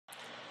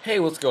Hey,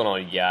 what's going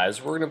on, you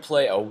guys? We're going to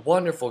play a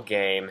wonderful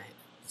game.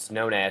 It's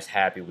known as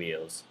Happy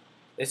Wheels.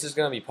 This is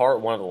going to be part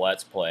one of the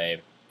Let's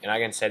Play, and I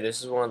can say this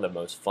is one of the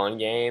most fun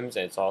games,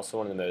 and it's also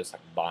one of the most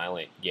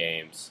violent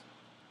games.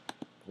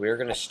 We're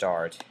going to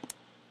start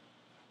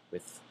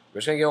with, we're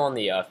just going to go on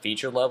the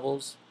feature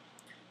levels.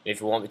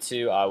 If you want me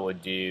to, I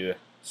would do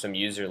some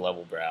user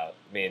level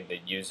the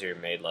user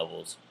made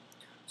levels.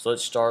 So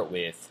let's start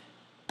with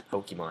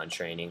Pokemon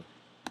training.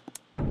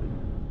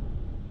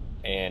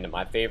 And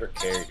my favorite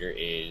character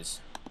is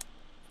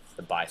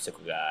the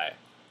bicycle guy.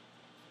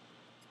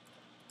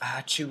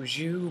 I choose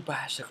you,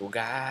 bicycle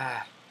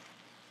guy.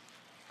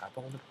 I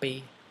wanna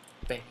be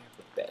very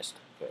best.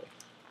 Okay.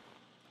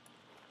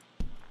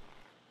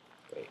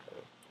 Wait.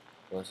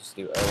 Let's just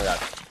do. Oh my god.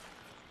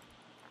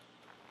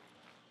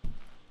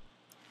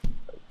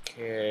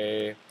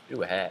 Okay.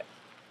 Ooh, a hat.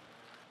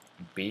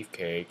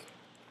 Beefcake.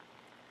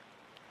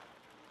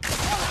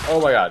 Oh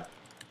my god.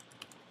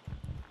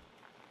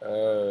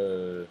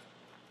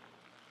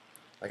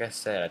 Like I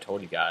said, I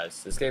told you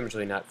guys, this game is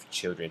really not for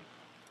children.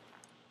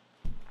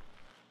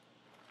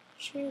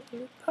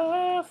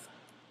 Jigglypuff.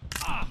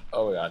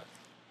 Oh my god.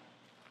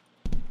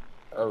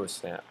 Oh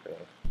snap, bro.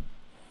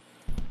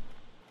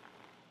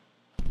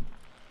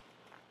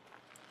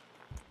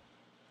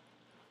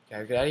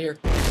 Gotta get out of here.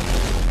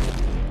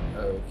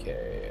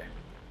 Okay.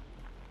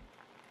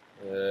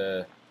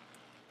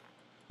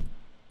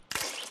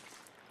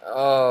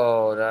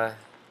 Oh,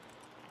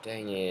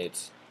 dang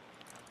it.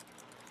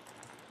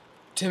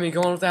 Timmy,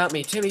 go on without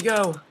me. Timmy,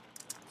 go.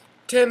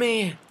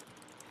 Timmy.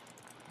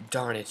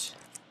 Darn it.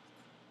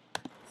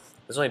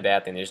 That's the only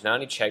bad thing. There's not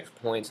any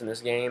checkpoints in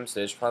this game, so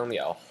there's probably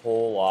a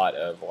whole lot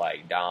of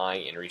like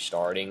dying and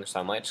restarting.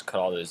 So I might just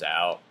cut all those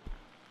out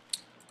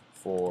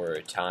for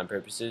time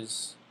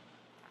purposes.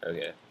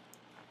 Okay.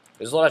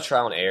 There's a lot of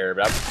trial and error,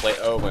 but I've played.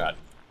 Oh my god.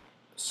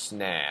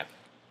 Snap.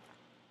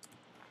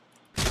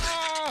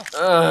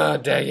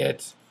 Dang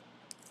it.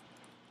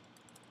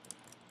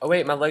 Oh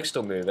wait, my legs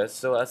still move. That's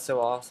so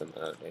awesome.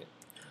 Oh, dang.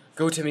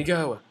 Go, Timmy,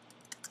 go.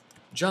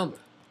 Jump.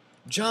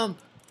 Jump.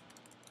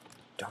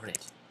 Darn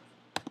it.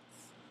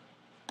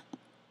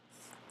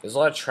 There's a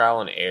lot of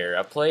trial and error.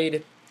 I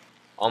played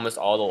almost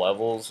all the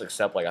levels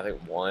except like I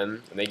think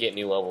one, and they get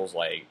new levels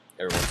like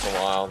every once in a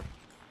while.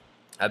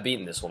 I've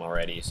beaten this one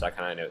already, so I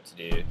kind of know what to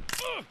do.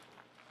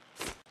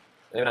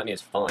 Maybe not me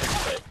as fun,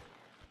 but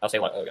I'll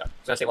save a lot. Oh god,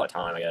 it's gonna save a lot of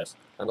time, I guess.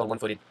 I'm going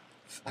one-footed.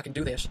 I can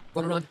do this.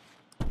 Run, run.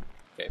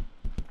 Okay.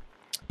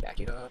 Back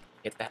it up.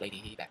 Hit that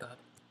lady. Back up.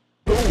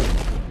 Boom.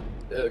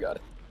 Oh god.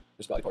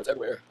 There's body parts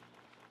everywhere.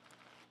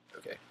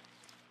 Okay.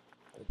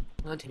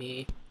 Come on,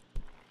 Timmy.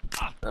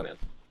 Oh man.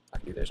 I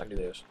can do this. I can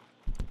do this.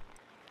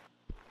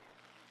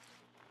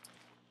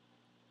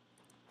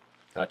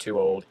 Not too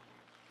old.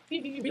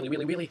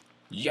 Wheelie.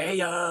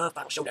 Yeah!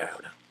 Final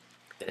showdown.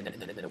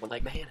 One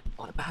leg man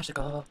on a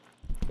bicycle.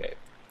 Okay.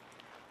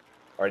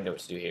 I already know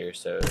what to do here,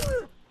 so.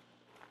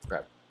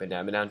 Crap. Bend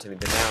down, Timmy,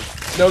 bend down.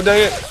 No,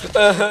 dang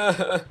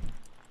it!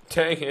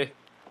 Dang it.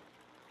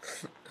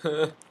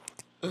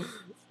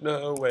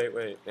 No,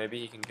 wait. Maybe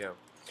he can go.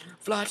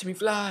 Fly, Timmy,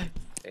 fly!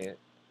 Dang it.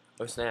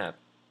 Oh, snap.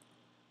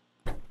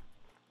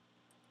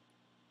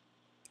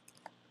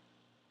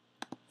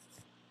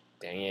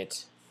 Dang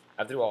it.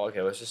 I have to do all.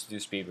 Okay, let's just do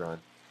speed run.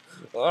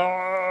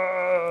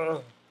 Ah!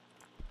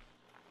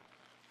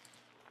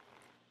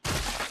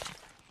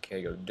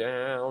 Okay, go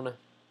down.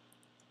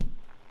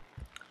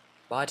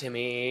 Bye,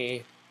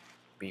 Timmy.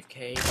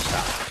 Beefcake.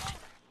 Stop.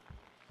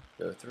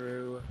 Go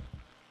through.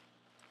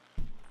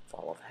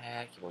 Fall off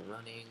hack. Keep on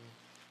running.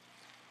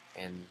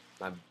 And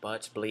my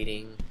butt's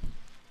bleeding.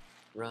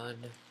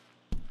 Run.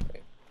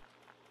 Okay.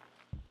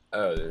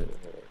 Oh.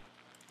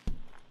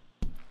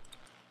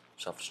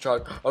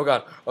 Self-destruct. Oh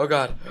god.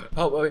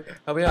 Help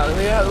me out.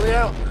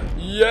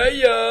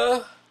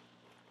 Yeah.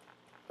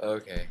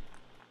 Okay.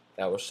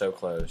 That was so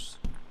close.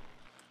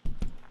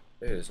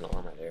 There's no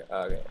arm right there.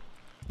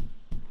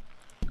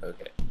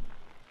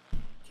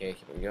 Okay,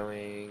 keep on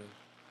going.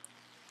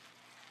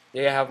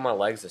 Yeah, I have my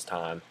legs this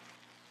time.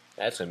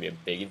 That's gonna be a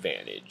big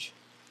advantage.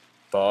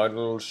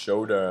 Final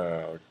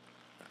showdown.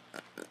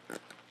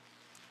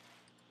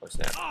 Oh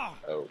snap.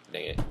 Oh,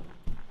 dang it.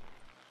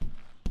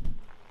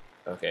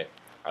 Okay,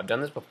 I've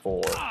done this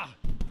before. Okay,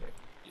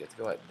 you have to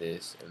go like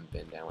this and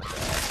bend down like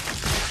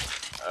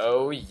that.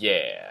 Oh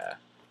yeah.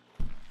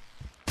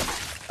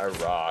 I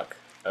rock.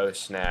 Oh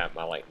snap,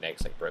 my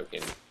neck's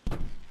broken.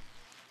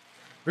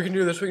 We can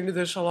do this,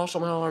 I lost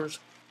all my arms.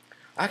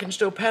 I can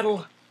still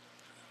pedal.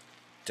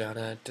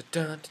 Dun.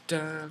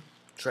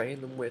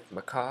 Train them with my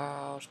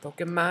cars.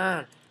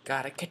 Pokemon,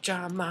 gotta catch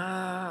 'em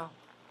all.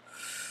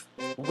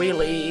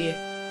 Wheelie.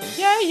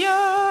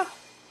 Yeah.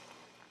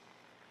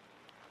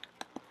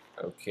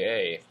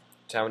 Okay,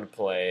 time to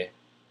play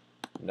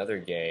another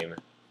game.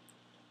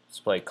 Let's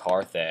play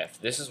Car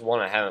Theft. This is one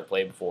I haven't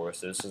played before,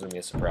 so this is gonna be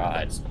a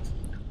surprise.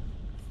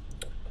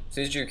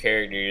 So these are your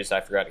characters.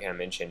 I forgot to kind of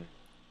mention.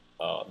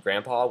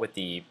 Grandpa with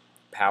the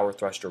power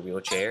thruster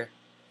wheelchair.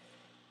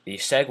 The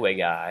Segway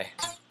guy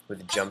with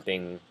the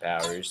jumping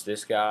powers.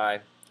 This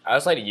guy I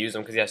just like to use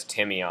them because he has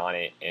Timmy on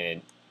it,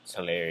 and it's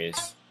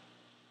hilarious.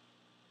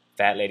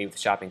 Fat lady with a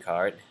shopping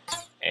cart,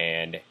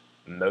 and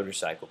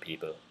motorcycle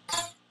people.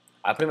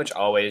 I pretty much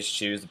always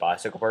choose the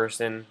bicycle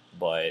person,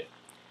 but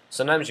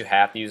sometimes you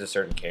have to use a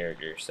certain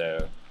character,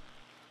 so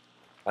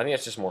I think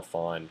it's just more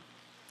fun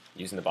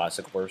using the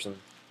bicycle person.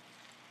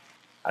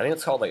 I think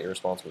it's called like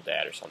Irresponsible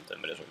Dad or something,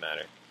 but it doesn't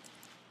matter.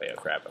 Wait, oh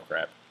crap, oh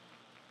crap.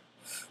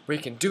 We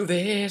can do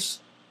this!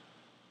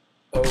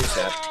 Oh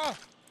snap.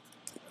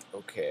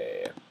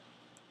 Okay.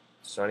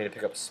 So I need to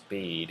pick up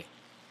speed.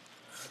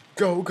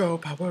 Go, go,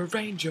 Power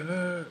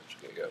Rangers!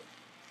 Okay, go.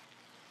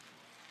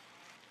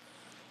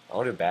 I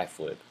want to do a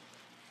backflip.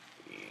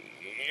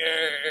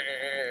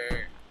 Yeah.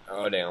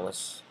 Oh, damn,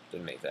 almost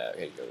didn't make that.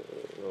 Okay,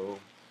 go.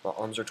 My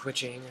arms are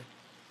twitching.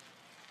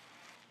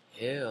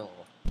 Hill.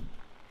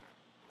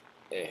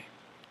 Eh.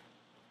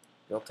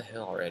 Go up the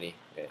hill already.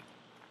 Okay.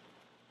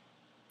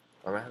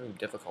 I'm having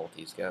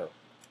difficulties. Go.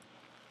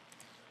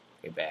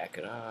 Okay, back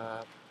it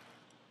up.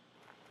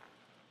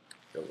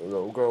 Go, go,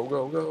 go, go,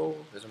 go, go.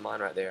 There's a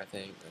mine right there, I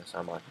think. That's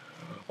not mine.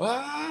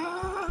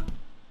 Ah!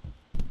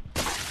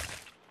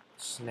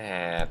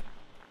 Snap.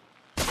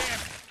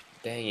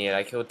 Dang it,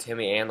 I killed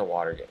Timmy and the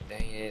water gun.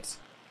 Dang it.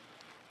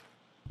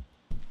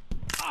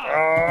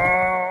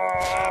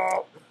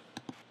 Oh!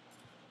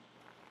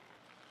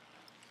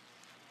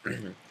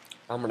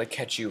 I'm gonna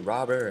catch you,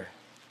 robber.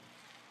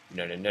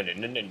 No, no, no, no,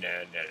 no, no, no, no,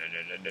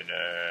 no, no,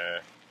 no.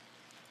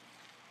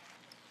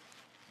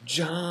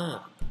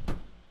 Jump!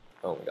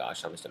 Oh my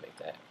gosh, I must have made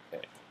that.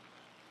 Okay.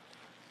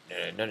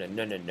 No, no, no,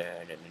 no, no, no, no,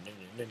 no,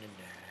 no, no, no.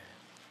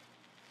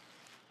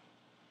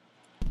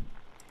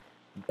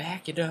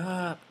 Back it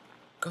up.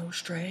 Go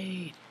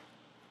straight.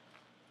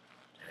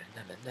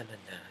 No, no, no, no, no, no, no,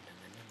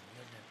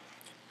 no, no.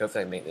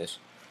 Hopefully I can make this.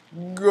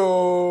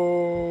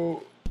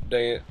 Go!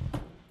 Dang it.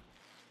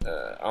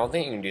 I don't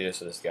think you can do this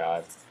with this guy.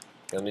 Okay,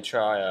 let me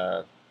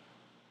try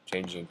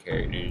changing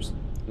characters.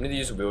 I'm gonna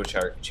use a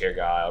wheelchair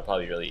guy. It'll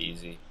probably be really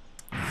easy.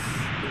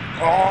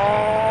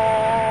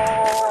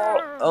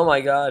 Oh my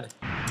god.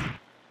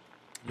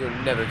 You'll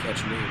never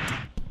catch me.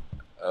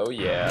 Oh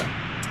yeah.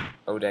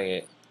 Oh dang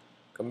it.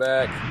 Come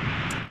back.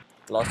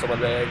 Lost all my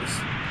legs.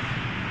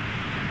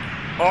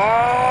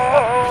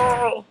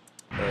 Oh!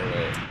 Oh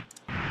wait.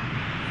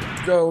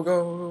 Go,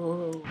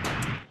 go.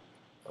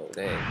 Oh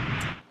dang.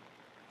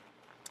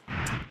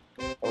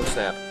 Oh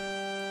snap.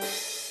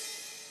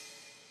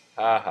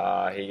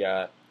 Haha, he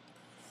got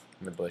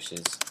in the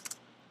bushes.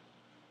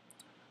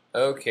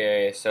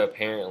 Okay, so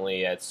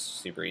apparently that's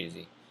super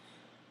easy.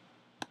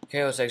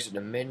 Okay, let's exit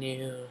the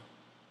menu. I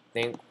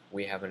think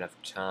we have enough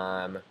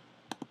time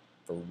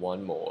for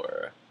one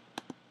more.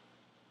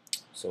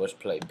 So let's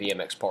play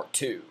BMX Part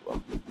 2.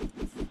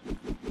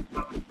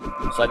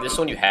 So like this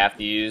one you have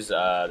to use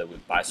the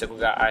bicycle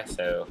guy,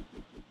 so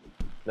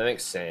that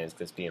makes sense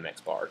because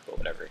BMX Park, but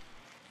whatever.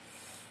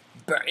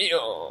 Bam!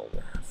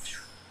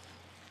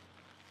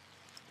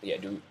 Yeah,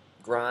 dude,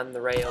 grind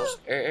the rails.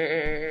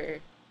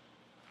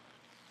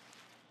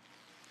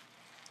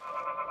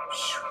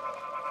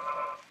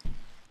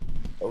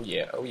 Oh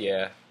yeah, oh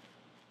yeah.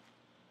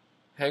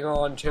 Hang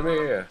on,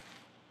 Timmy.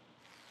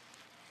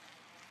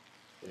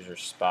 These are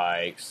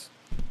spikes.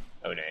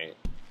 Oh dang.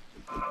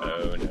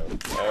 Oh no.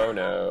 Oh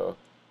no.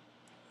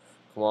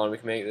 Come on, we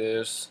can make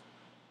this.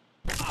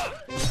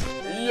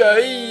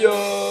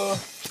 Yeah!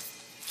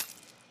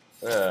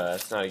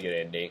 That's not a good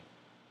ending.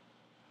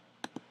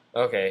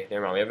 Okay,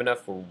 never mind. We have enough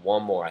for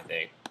one more, I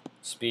think.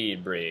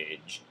 Speed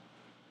bridge.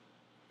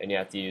 And you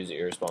have to use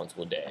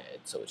Irresponsible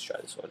Dad. So let's try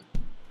this one.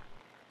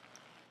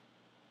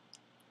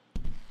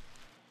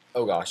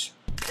 Oh gosh.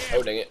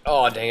 Oh dang it.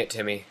 Oh dang it,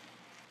 Timmy.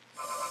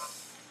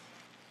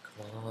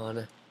 Come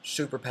on.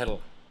 Super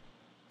pedal.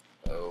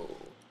 Oh.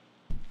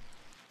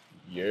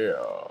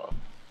 Yeah.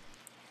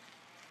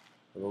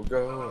 We'll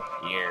go.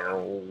 Yeah.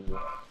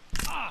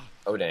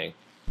 Oh dang.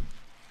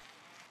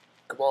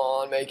 Come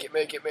on, make it,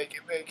 make it, make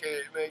it, make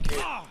it, make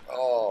it.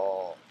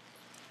 Oh.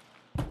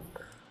 I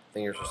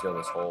think you're supposed to go in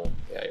this hole.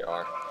 Yeah, you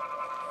are.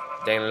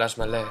 Dang, I lost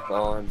my leg, my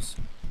arms.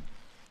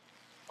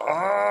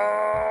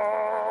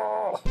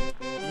 Oh.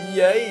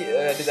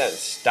 Yay, I did that in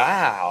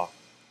style.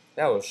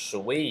 That was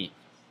sweet.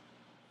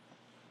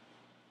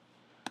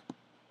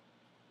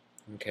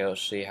 Okay,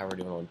 let's see how we're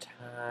doing on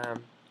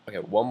time. Okay,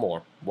 one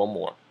more.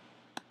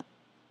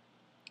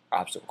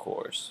 Obstacle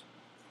course.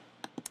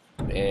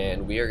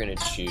 And we are going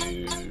to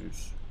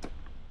choose,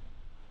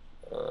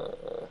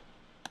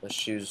 let's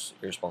choose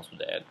Irresponsible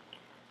Dad.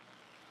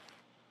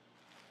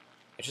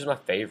 It's just my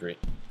favorite.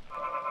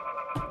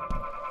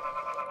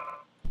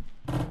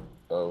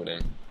 Oh,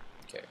 dang.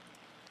 Okay.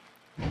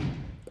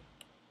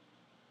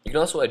 You can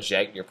also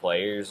eject your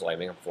players, like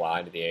make them fly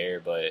into the air,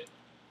 but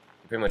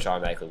you pretty much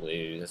automatically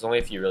lose. It's only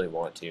if you really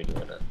want to and you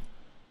want to.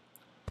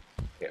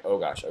 Okay, oh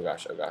gosh, oh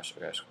gosh, oh gosh,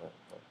 oh gosh.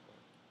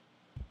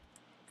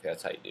 Okay,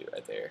 that's how you do it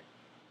right there.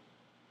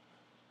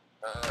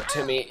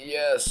 Timmy,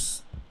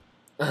 yes!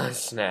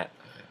 Snap.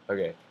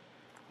 Okay.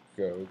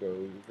 Go,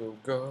 go, go,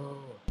 go.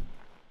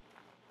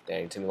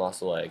 Dang, Timmy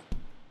lost a leg.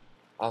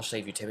 I'll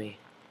save you, Timmy.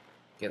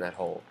 Get in that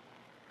hole.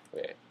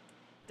 Okay.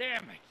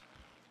 Damn it!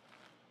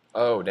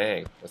 Oh,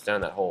 dang. What's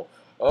down that hole?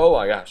 Oh,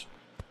 my gosh.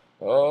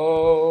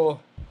 Oh.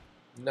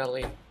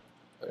 Natalie.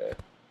 Okay.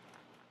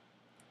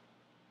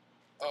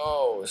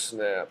 Oh,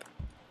 snap.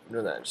 I'm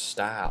doing that in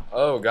style.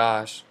 Oh,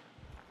 gosh.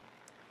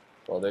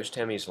 Well, there's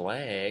Timmy's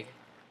leg.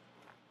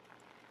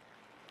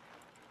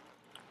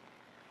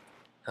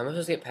 How am I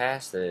supposed to get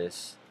past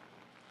this?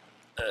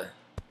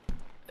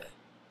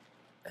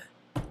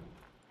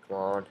 Come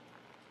on.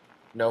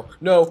 No,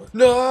 no,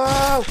 no!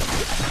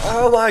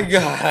 Oh my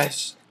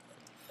gosh!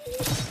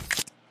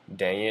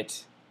 Dang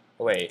it.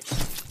 Oh, wait.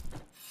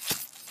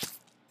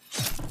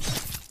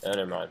 Oh,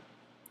 never mind.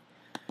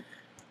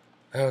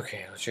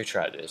 Okay, let's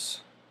retry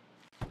this.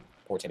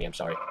 Poor Timmy, I'm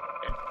sorry.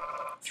 Okay.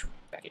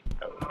 Back it.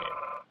 Oh, okay.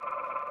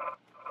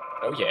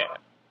 Oh, yeah.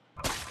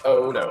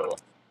 Oh, no.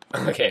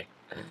 Okay.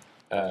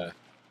 Let's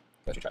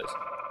retry this.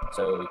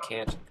 So, you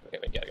can't... Okay,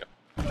 wait, gotta go.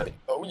 Okay.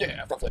 Oh,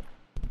 yeah, front flip.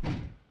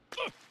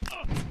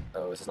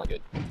 Oh, this is not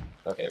good.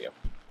 Okay, there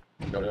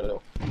we go. No, no, no,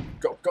 no.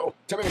 Go, go!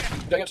 Timmy!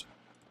 Dang it!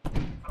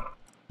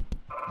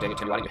 Dang it,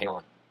 Timmy, why didn't you hang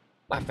on?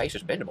 My face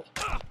is bendable.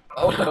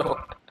 Oh, no!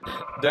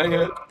 Dang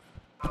it!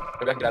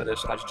 Maybe I can get out of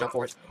this if I just jump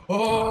for it.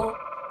 Oh!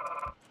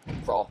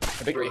 Crawl.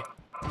 A victory.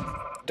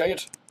 Dang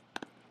it!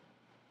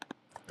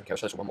 Okay,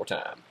 let's try this one more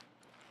time.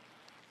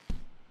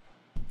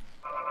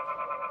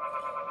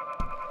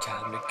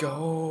 Time to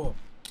go!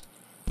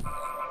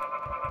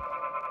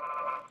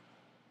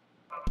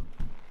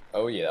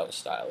 Oh yeah, that was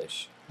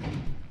stylish.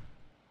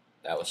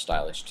 That was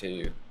stylish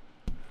too.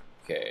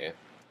 Okay.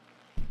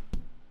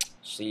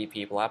 See,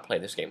 people, I play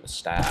this game with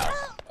style.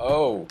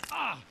 Oh!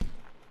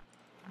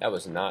 That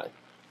was not...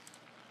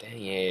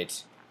 Dang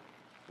it.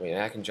 Wait,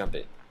 I can jump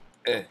it.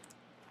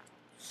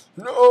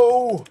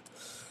 No!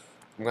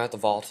 I'm gonna have to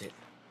vault it.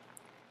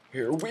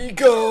 Here we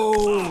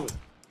go!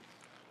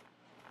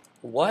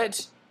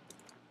 What?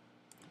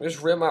 I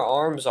just ripped my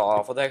arms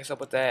off. What the heck's up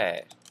with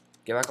that?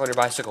 Get back on your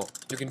bicycle.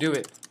 You can do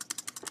it.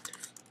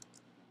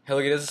 Hey,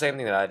 look, it does the same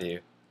thing that I do.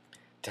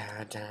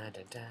 Da, da,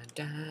 da, da,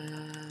 da.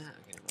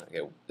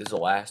 Okay, this is the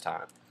last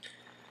time.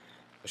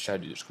 Let's try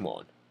to do this. Come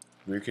on.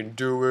 We can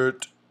do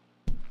it.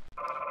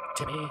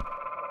 Timmy.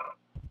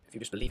 If you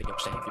just believe in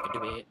yourself, you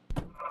can do it.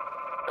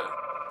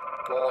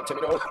 Come on,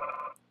 Timmy, no.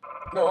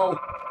 No.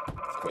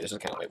 Wait, this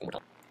doesn't count. Wait, one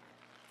more time.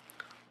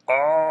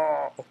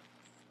 Oh.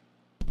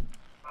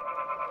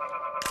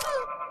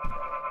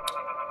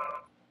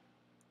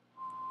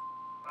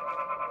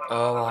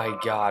 Oh my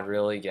god,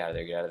 really? Get out of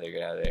there, get out of there,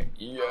 get out of there.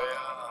 Yeah!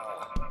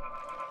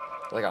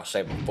 Like I was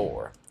saying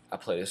before, I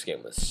play this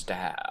game with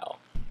style.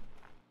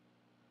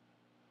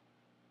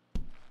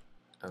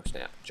 Oh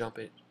snap, jump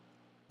it.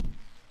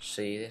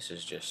 See, this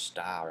is just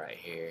style right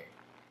here.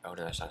 Oh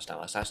no, that's not style,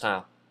 that's not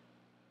style.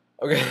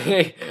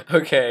 Okay,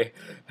 okay,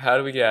 how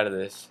do we get out of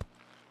this?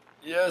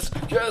 Yes,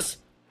 yes!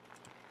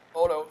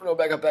 Oh no, no,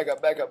 back up, back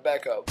up, back up,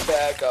 back up,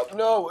 back up.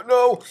 No,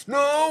 no,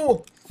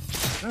 no!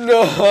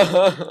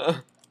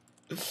 No!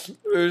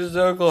 We're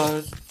so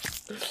close.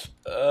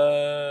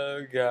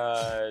 Oh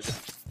god.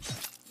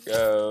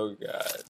 Oh god.